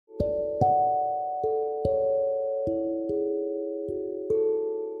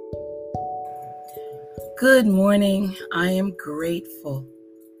Good morning. I am grateful.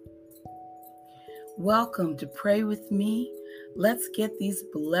 Welcome to Pray With Me. Let's get these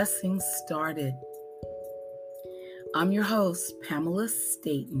blessings started. I'm your host, Pamela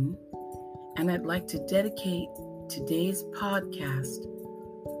Staten, and I'd like to dedicate today's podcast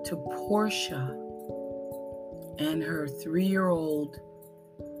to Portia and her 3-year-old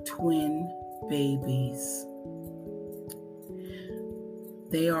twin babies.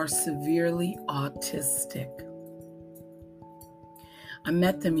 They are severely autistic. I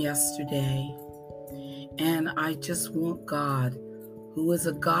met them yesterday, and I just want God, who is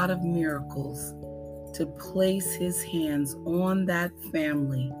a God of miracles, to place his hands on that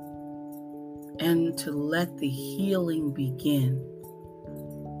family and to let the healing begin.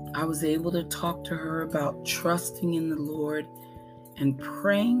 I was able to talk to her about trusting in the Lord and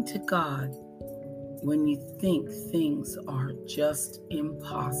praying to God when you think things are just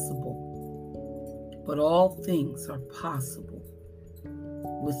impossible. But all things are possible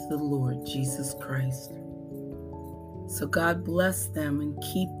with the Lord Jesus Christ. So God bless them and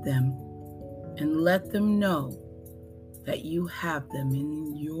keep them and let them know that you have them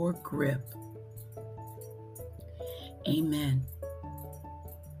in your grip. Amen.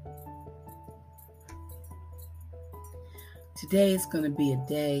 Today is going to be a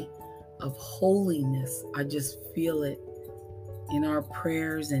day of holiness. I just feel it in our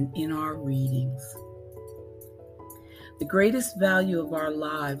prayers and in our readings. The greatest value of our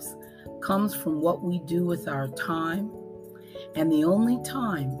lives comes from what we do with our time, and the only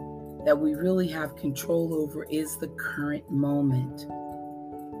time that we really have control over is the current moment.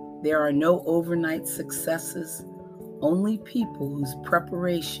 There are no overnight successes, only people whose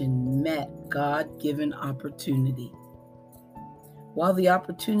preparation met God-given opportunity. While the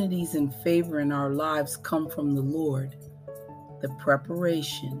opportunities and favor in our lives come from the Lord, the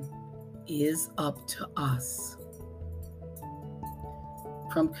preparation is up to us.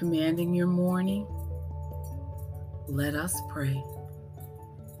 From commanding your morning, let us pray.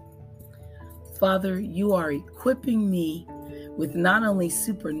 Father, you are equipping me with not only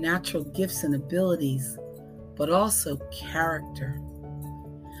supernatural gifts and abilities, but also character.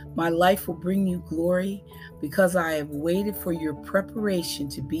 My life will bring you glory because I have waited for your preparation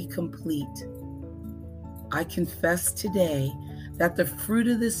to be complete. I confess today that the fruit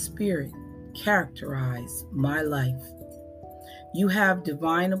of the Spirit characterize my life. You have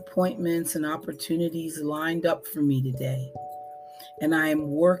divine appointments and opportunities lined up for me today, and I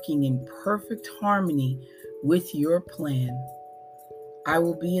am working in perfect harmony with your plan. I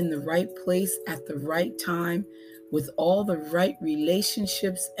will be in the right place at the right time with all the right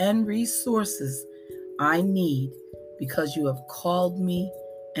relationships and resources I need because you have called me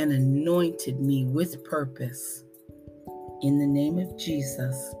and anointed me with purpose. In the name of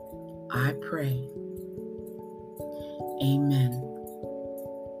Jesus, I pray. Amen.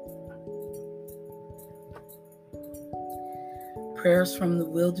 Prayers from the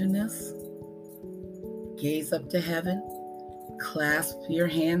wilderness. Gaze up to heaven. Clasp your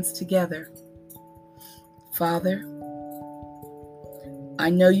hands together. Father, I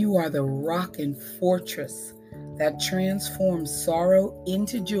know you are the rock and fortress that transforms sorrow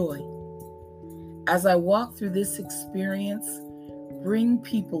into joy. As I walk through this experience, bring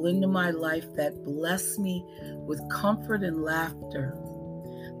people into my life that bless me with comfort and laughter.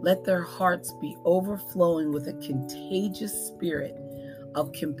 Let their hearts be overflowing with a contagious spirit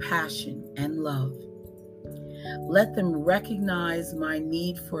of compassion and love. Let them recognize my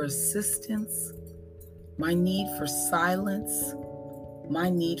need for assistance, my need for silence, my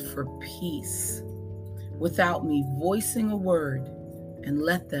need for peace, without me voicing a word, and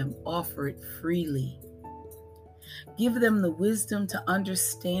let them offer it freely. Give them the wisdom to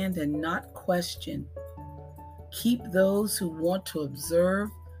understand and not question. Keep those who want to observe,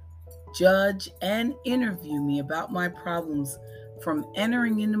 judge, and interview me about my problems from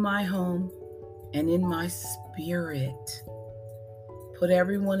entering into my home and in my spirit. Put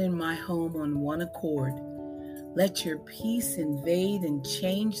everyone in my home on one accord. Let your peace invade and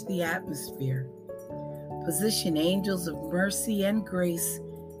change the atmosphere. Position angels of mercy and grace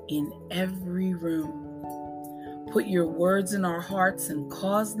in every room. Put your words in our hearts and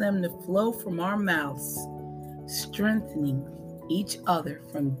cause them to flow from our mouths, strengthening each other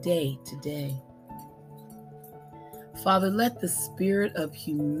from day to day. Father, let the spirit of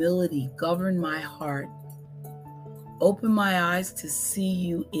humility govern my heart. Open my eyes to see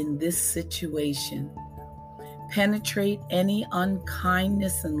you in this situation. Penetrate any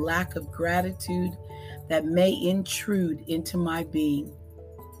unkindness and lack of gratitude that may intrude into my being.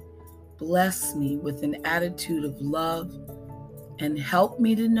 Bless me with an attitude of love and help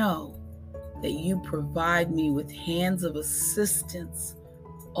me to know that you provide me with hands of assistance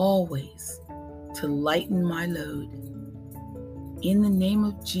always to lighten my load. In the name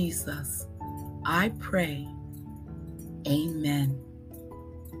of Jesus, I pray. Amen.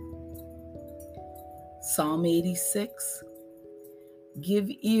 Psalm 86. Give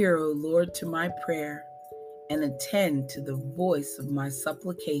ear, O Lord, to my prayer, and attend to the voice of my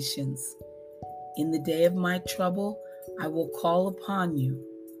supplications. In the day of my trouble, I will call upon you,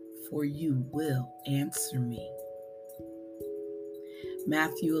 for you will answer me.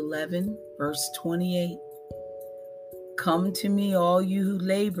 Matthew 11, verse 28. Come to me, all you who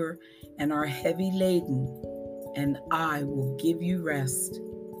labor and are heavy laden, and I will give you rest.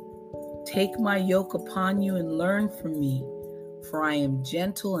 Take my yoke upon you and learn from me, for I am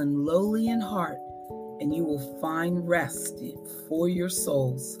gentle and lowly in heart, and you will find rest for your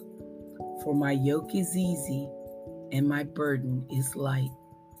souls. For my yoke is easy and my burden is light.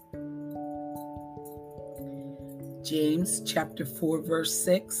 James chapter 4, verse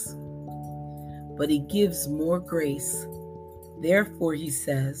 6. But he gives more grace. Therefore, he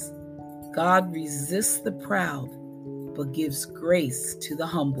says, God resists the proud, but gives grace to the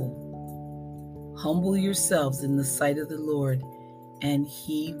humble. Humble yourselves in the sight of the Lord, and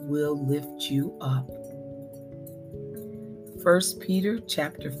he will lift you up. 1 Peter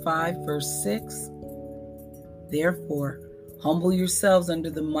chapter 5, verse 6. Therefore, humble yourselves under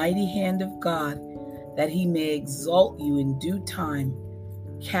the mighty hand of God, that he may exalt you in due time.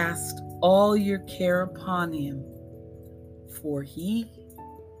 Cast all your care upon him, for he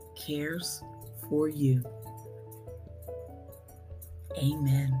cares for you.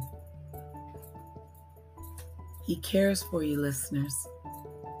 Amen. He cares for you, listeners.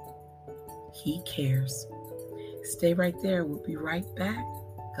 He cares. Stay right there. We'll be right back.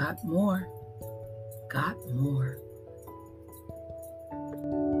 Got more. Got more.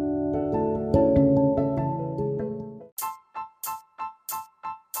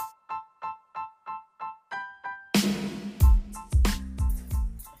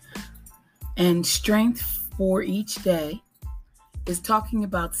 And strength for each day is talking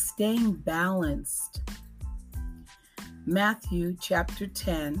about staying balanced. Matthew chapter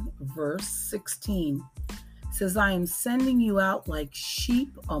 10, verse 16 says, I am sending you out like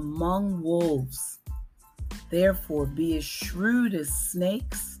sheep among wolves. Therefore, be as shrewd as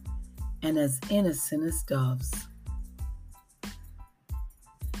snakes and as innocent as doves.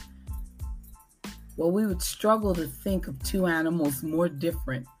 Well, we would struggle to think of two animals more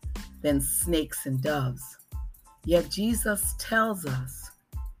different than snakes and doves. Yet Jesus tells us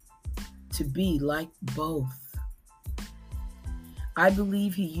to be like both. I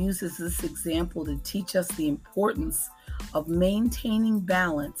believe he uses this example to teach us the importance of maintaining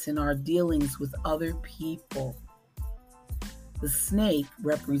balance in our dealings with other people. The snake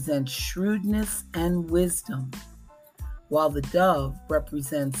represents shrewdness and wisdom, while the dove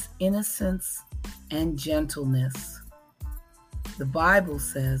represents innocence and gentleness. The Bible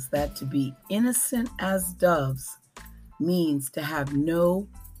says that to be innocent as doves means to have no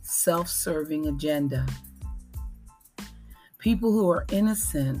self-serving agenda. People who are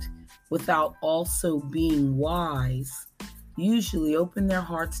innocent without also being wise usually open their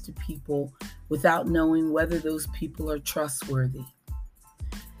hearts to people without knowing whether those people are trustworthy.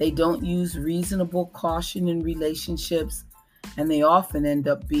 They don't use reasonable caution in relationships, and they often end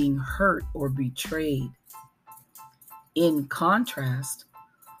up being hurt or betrayed. In contrast,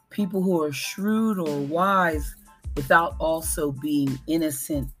 people who are shrewd or wise without also being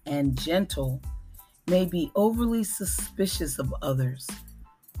innocent and gentle may be overly suspicious of others,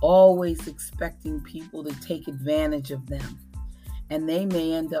 always expecting people to take advantage of them, and they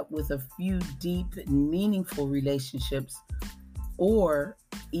may end up with a few deep and meaningful relationships or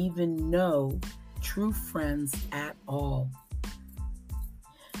even no true friends at all.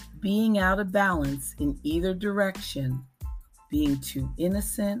 Being out of balance in either direction, being too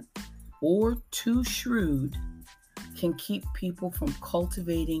innocent or too shrewd, can keep people from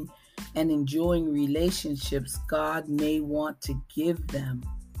cultivating and enjoying relationships God may want to give them.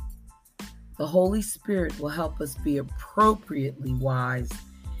 The Holy Spirit will help us be appropriately wise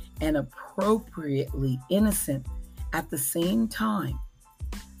and appropriately innocent at the same time,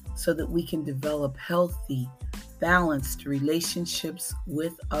 so that we can develop healthy, balanced relationships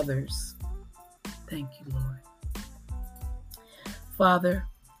with others. Thank you, Lord. Father,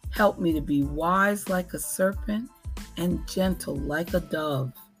 help me to be wise like a serpent and gentle like a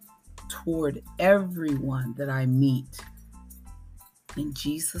dove toward everyone that I meet. In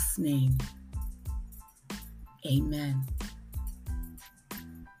Jesus' name, amen.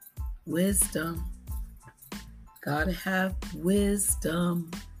 Wisdom. Gotta have wisdom.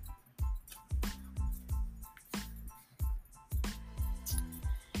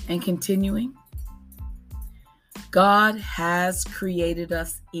 And continuing, God has created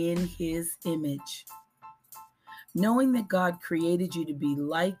us in his image. Knowing that God created you to be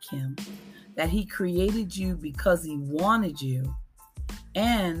like him, that he created you because he wanted you,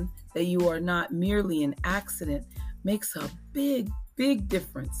 and that you are not merely an accident makes a big, big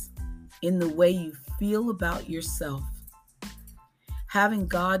difference in the way you feel about yourself. Having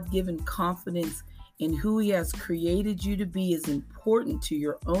God-given confidence in who he has created you to be is important to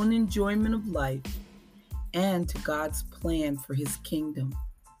your own enjoyment of life and to God's plan for his kingdom.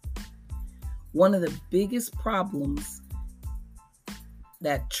 One of the biggest problems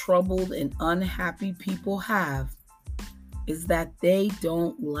that troubled and unhappy people have is that they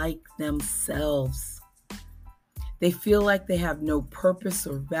don't like themselves. They feel like they have no purpose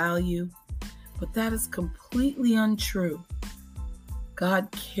or value, but that is completely untrue.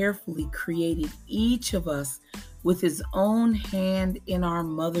 God carefully created each of us with his own hand in our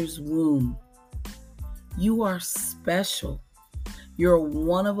mother's womb. You are special. You're a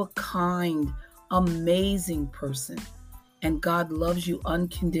one-of-a-kind, amazing person, and God loves you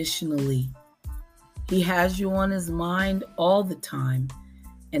unconditionally. He has you on his mind all the time,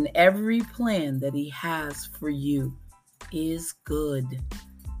 and every plan that he has for you is good.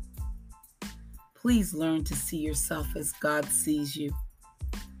 Please learn to see yourself as God sees you.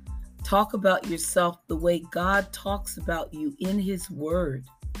 Talk about yourself the way God talks about you in his word.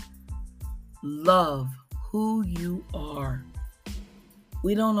 Love who you are.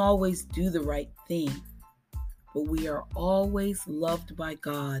 We don't always do the right thing, but we are always loved by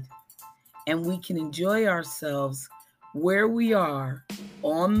God, and we can enjoy ourselves where we are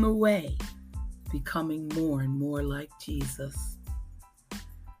on the way, becoming more and more like Jesus.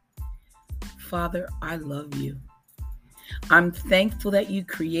 Father, I love you. I'm thankful that you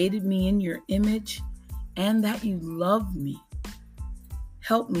created me in your image and that you love me.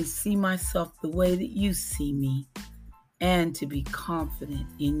 Help me see myself the way that you see me and to be confident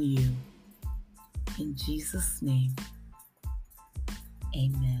in you. In Jesus' name,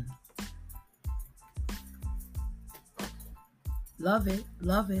 amen. Love it,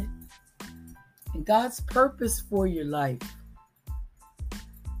 love it. And God's purpose for your life.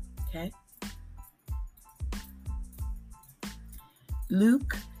 Okay?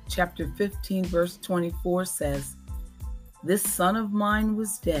 Luke chapter 15, verse 24 says, "This son of mine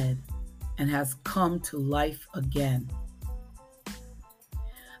was dead and has come to life again."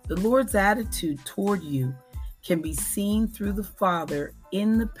 The Lord's attitude toward you can be seen through the Father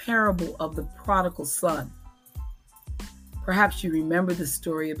in the parable of the prodigal son. Perhaps you remember the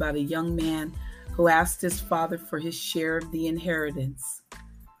story about a young man who asked his father for his share of the inheritance.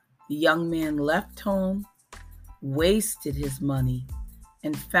 The young man left home, wasted his money,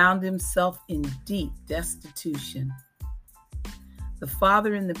 and found himself in deep destitution. The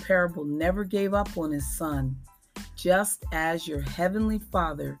father in the parable never gave up on his son, just as your heavenly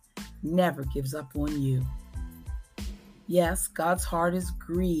Father never gives up on you. Yes, God's heart is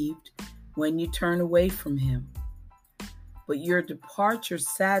grieved when you turn away from him, but your departure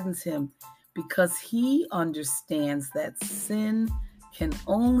saddens him because he understands that sin can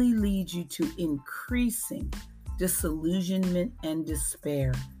only lead you to increasing disillusionment and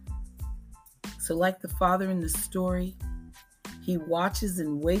despair. So like the father in the story, he watches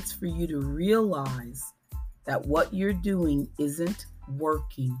and waits for you to realize that what you're doing isn't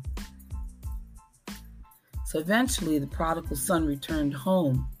working. So eventually the prodigal son returned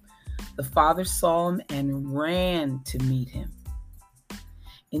home. The father saw him and ran to meet him.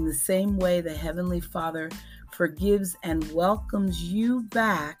 In the same way, the Heavenly Father forgives and welcomes you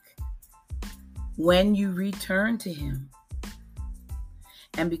back when you return to him.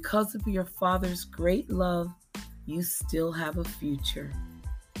 And because of your Father's great love, you still have a future.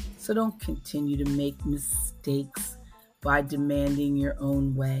 So don't continue to make mistakes by demanding your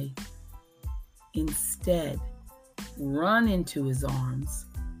own way. Instead, run into his arms,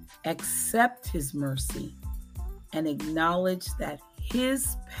 accept his mercy, and acknowledge that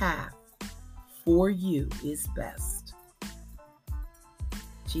his path for you is best.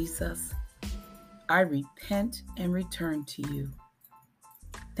 Jesus, I repent and return to you.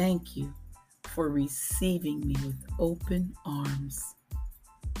 Thank you for receiving me with open arms.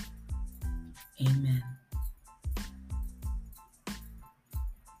 Amen.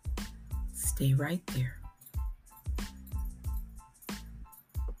 Stay right there.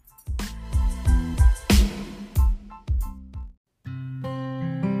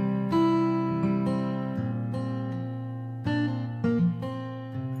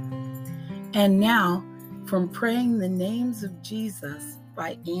 And now, from Praying the Names of Jesus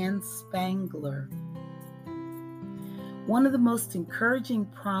by Anne Spangler. One of the most encouraging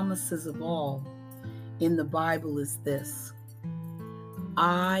promises of all in the Bible is this: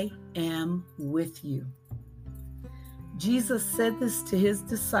 I am with you. Jesus said this to his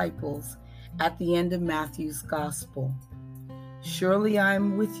disciples at the end of Matthew's Gospel. Surely I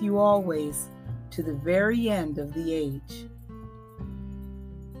am with you always, to the very end of the age.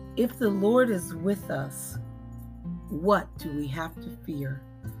 If the Lord is with us, what do we have to fear?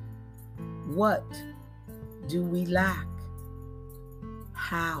 What do we lack?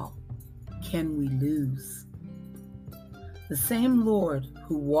 How can we lose? The same Lord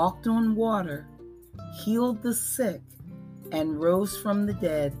who walked on water, healed the sick, and rose from the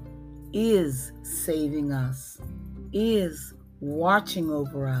dead is saving us, is watching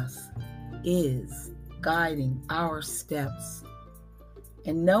over us, is guiding our steps.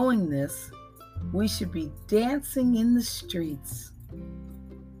 And knowing this, we should be dancing in the streets.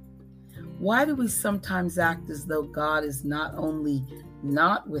 Why do we sometimes act as though God is not only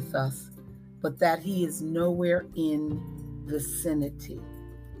not with us, but that he is nowhere in vicinity?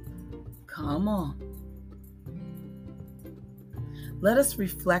 Come on. Let us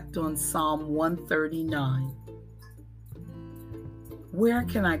reflect on Psalm 139. Where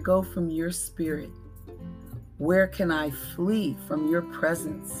can I go from your spirit? Where can I flee from your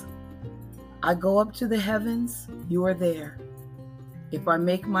presence? I go up to the heavens, you are there. If I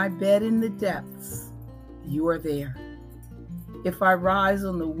make my bed in the depths, you are there. If I rise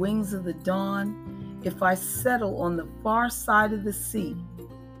on the wings of the dawn, if I settle on the far side of the sea,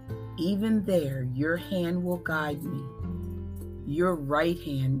 even there your hand will guide me. Your right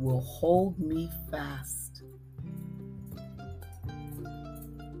hand will hold me fast.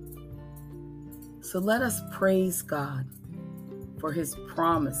 So let us praise God for his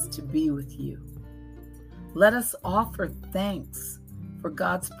promise to be with you. Let us offer thanks for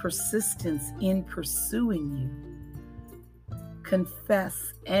God's persistence in pursuing you.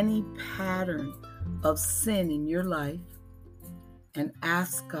 Confess any pattern of sin in your life and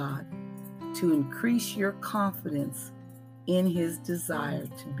ask God to increase your confidence in his desire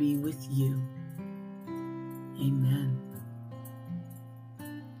to be with you. Amen.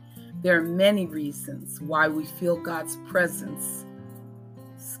 There are many reasons why we feel God's presence.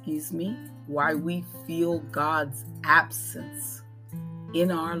 Why we feel God's absence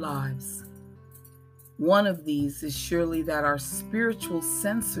in our lives. One of these is surely that our spiritual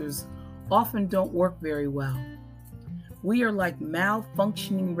sensors often don't work very well. We are like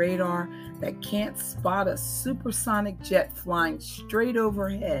malfunctioning radar that can't spot a supersonic jet flying straight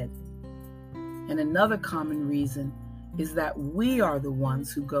overhead. And another common reason is that we are the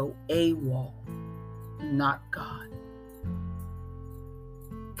ones who go AWOL, not God.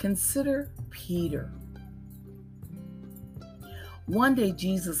 Consider Peter. One day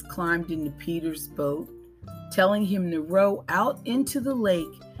Jesus climbed into Peter's boat, telling him to row out into the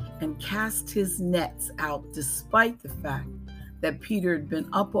lake and cast his nets out, despite the fact that Peter had been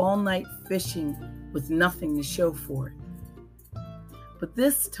up all night fishing with nothing to show for it. But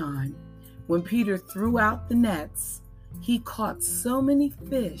this time, when Peter threw out the nets, he caught so many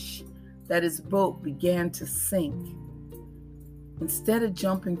fish that his boat began to sink. Instead of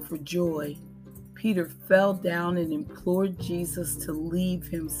jumping for joy, Peter fell down and implored Jesus to leave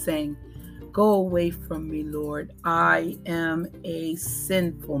him, saying, "Go away from me, Lord. I am a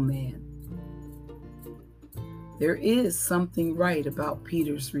sinful man." There is something right about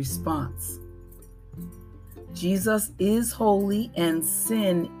Peter's response. Jesus is holy and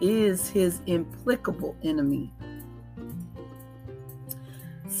sin is his implacable enemy.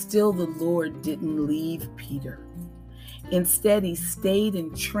 Still, the Lord didn't leave Peter. Instead, he stayed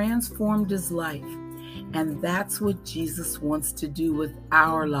and transformed his life. And that's what Jesus wants to do with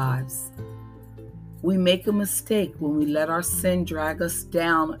our lives. We make a mistake when we let our sin drag us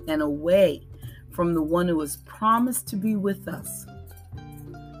down and away from the one who has promised to be with us.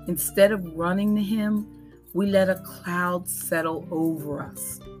 Instead of running to him, we let a cloud settle over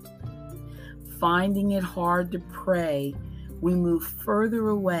us. Finding it hard to pray, we move further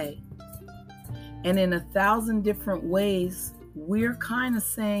away. And in 1,000 different ways, we're kind of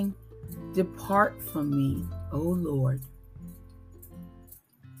saying, "Depart from me, O Lord."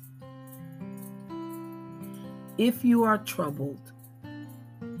 If you are troubled,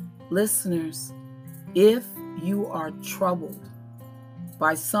 listeners, if you are troubled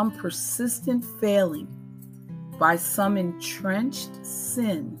by some persistent failing, by some entrenched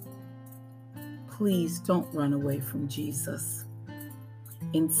sin, please don't run away from Jesus.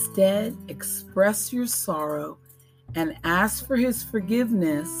 Instead, express your sorrow and ask for his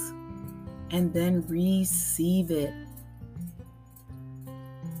forgiveness, and then receive it.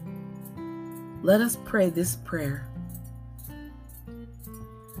 Let us pray this prayer.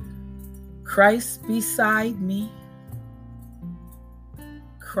 Christ beside me.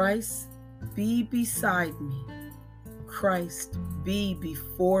 Christ be beside me. Christ be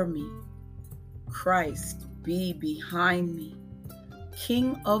before me. Christ be behind me.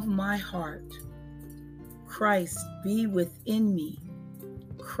 King of my heart. Christ be within me.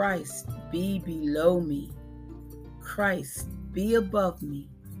 Christ be below me. Christ be above me,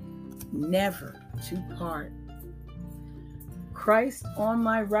 never to part. Christ on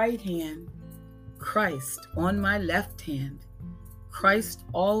my right hand. Christ on my left hand. Christ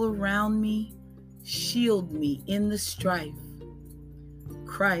all around me, shield me in the strife.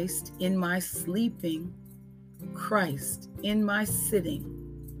 Christ in my sleeping. Christ in my sitting.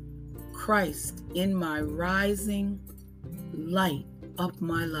 Christ in my rising, light up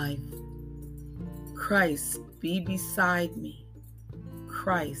my life. Christ be beside me.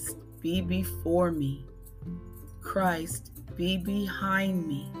 Christ be before me. Christ be behind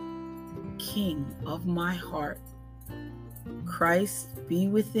me, King of my heart. Christ be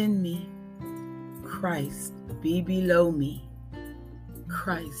within me. Christ be below me.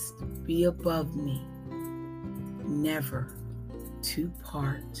 Christ be above me, never to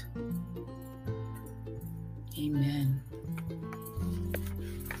part. Amen.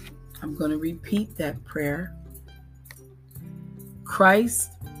 I'm going to repeat that prayer.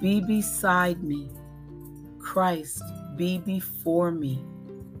 Christ be beside me. Christ be before me.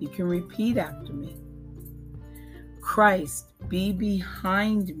 You can repeat after me. Christ be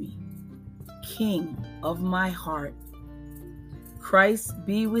behind me, King of my heart. Christ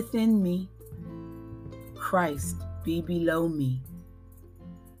be within me. Christ be below me.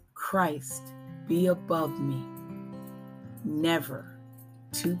 Christ be above me, never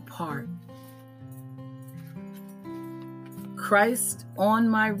to part. Christ on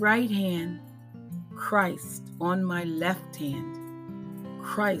my right hand. Christ on my left hand.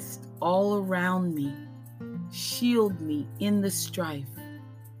 Christ all around me, shield me in the strife.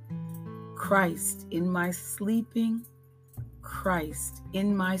 Christ in my sleeping. Christ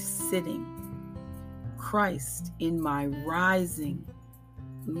in my sitting. Christ in my rising,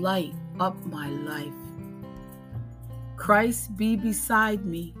 light up my life. Christ be beside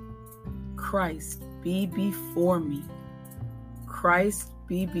me. Christ be before me. Christ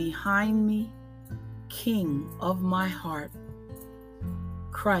be behind me, King of my heart.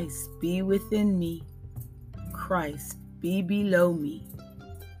 Christ be within me. Christ be below me.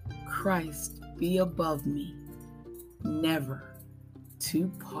 Christ be above me, never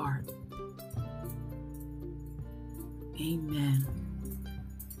to part. Amen.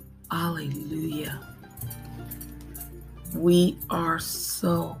 Hallelujah. We are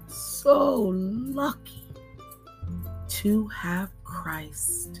so lucky to have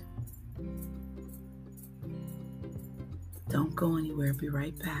Christ. Don't go anywhere. Be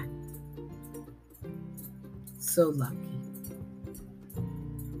right back. So lucky.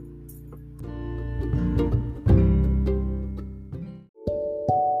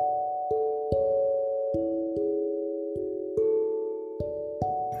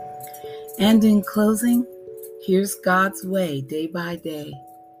 And in closing, here's God's way day by day.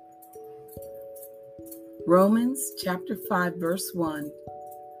 Romans chapter 5, verse 1.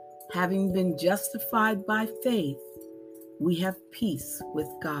 Having been justified by faith, we have peace with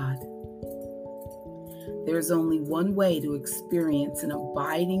God. There's only one way to experience an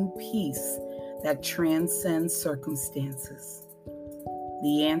abiding peace that transcends circumstances.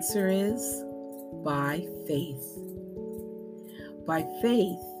 The answer is by faith. By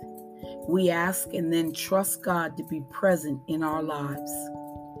faith, we ask and then trust God to be present in our lives.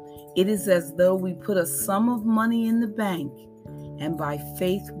 It is as though we put a sum of money in the bank, and by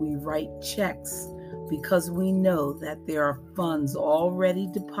faith we write checks because we know that there are funds already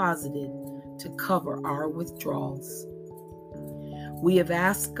deposited to cover our withdrawals. We have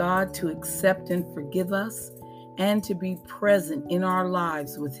asked God to accept and forgive us and to be present in our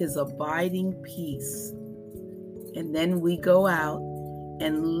lives with His abiding peace. And then we go out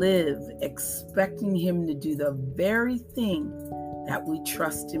and live expecting Him to do the very thing that we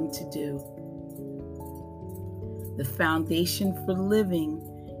trust Him to do. The foundation for living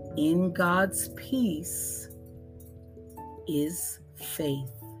in God's peace is faith.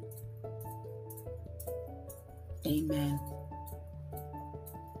 Amen.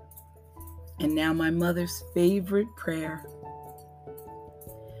 And now my mother's favorite prayer.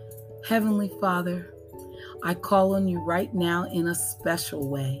 Heavenly Father, I call on you right now in a special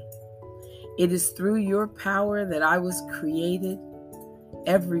way. It is through your power that I was created.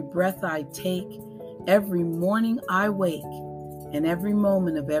 Every breath I take, every morning I wake, and every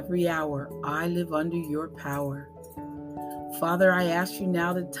moment of every hour I live under your power. Father, I ask you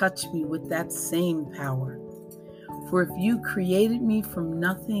now to touch me with that same power. For if you created me from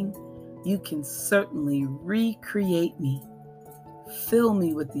nothing, you can certainly recreate me. Fill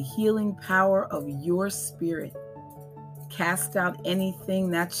me with the healing power of your Spirit. Cast out anything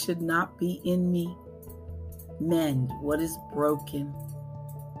that should not be in me. Mend what is broken.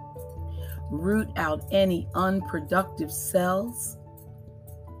 Root out any unproductive cells.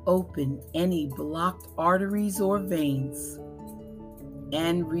 Open any blocked arteries or veins.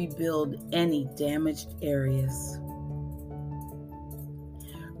 And rebuild any damaged areas.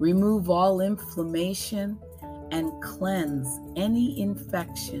 Remove all inflammation and cleanse any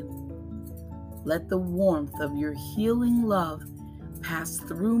infection. Let the warmth of your healing love pass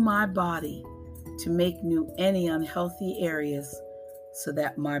through my body to make new any unhealthy areas so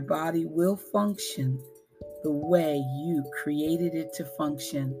that my body will function the way you created it to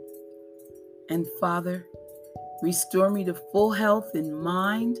function. And Father, restore me to full health in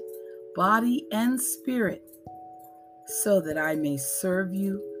mind, body, and spirit so that I may serve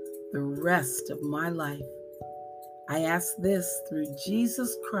you the rest of my life. I ask this through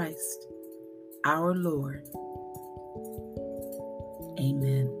Jesus Christ, our Lord.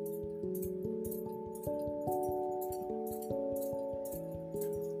 Amen.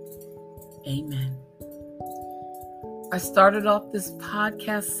 Amen. I started off this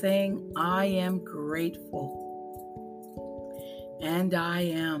podcast saying, I am grateful. And I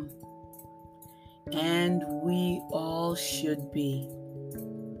am. And we all should be.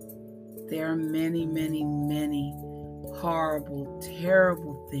 There are many, many, many horrible,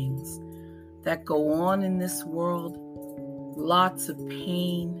 terrible things that go on in this world. Lots of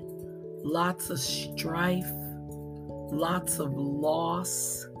pain, lots of strife, lots of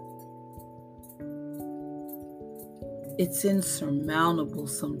loss. It's insurmountable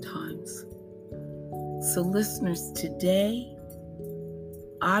sometimes. So listeners, today,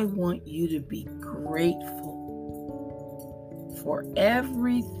 I want you to be grateful for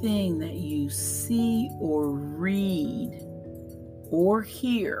everything that you see or read or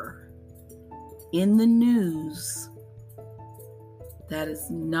hear in the news that is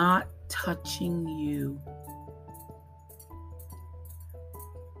not touching you.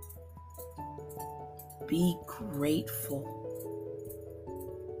 Be grateful.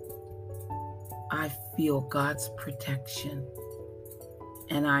 I feel God's protection,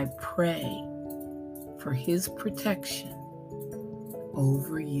 and I pray for His protection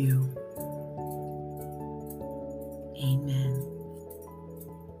over you. Amen.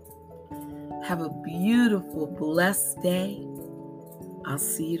 Have a beautiful, blessed day. I'll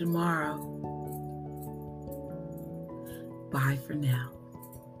see you tomorrow. Bye for now.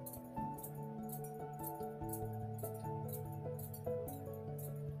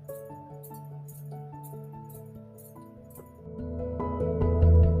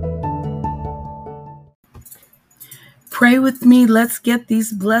 Pray with me. Let's get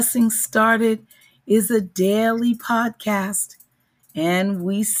these blessings started. Is a daily podcast, and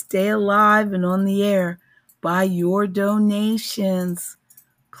we stay alive and on the air by your donations.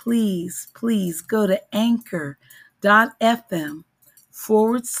 Please, please go to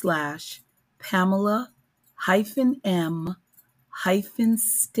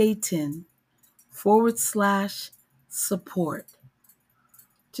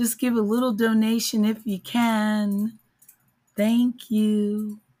Just give a little donation if you can. Thank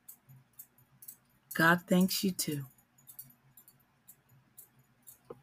you. God thanks you too.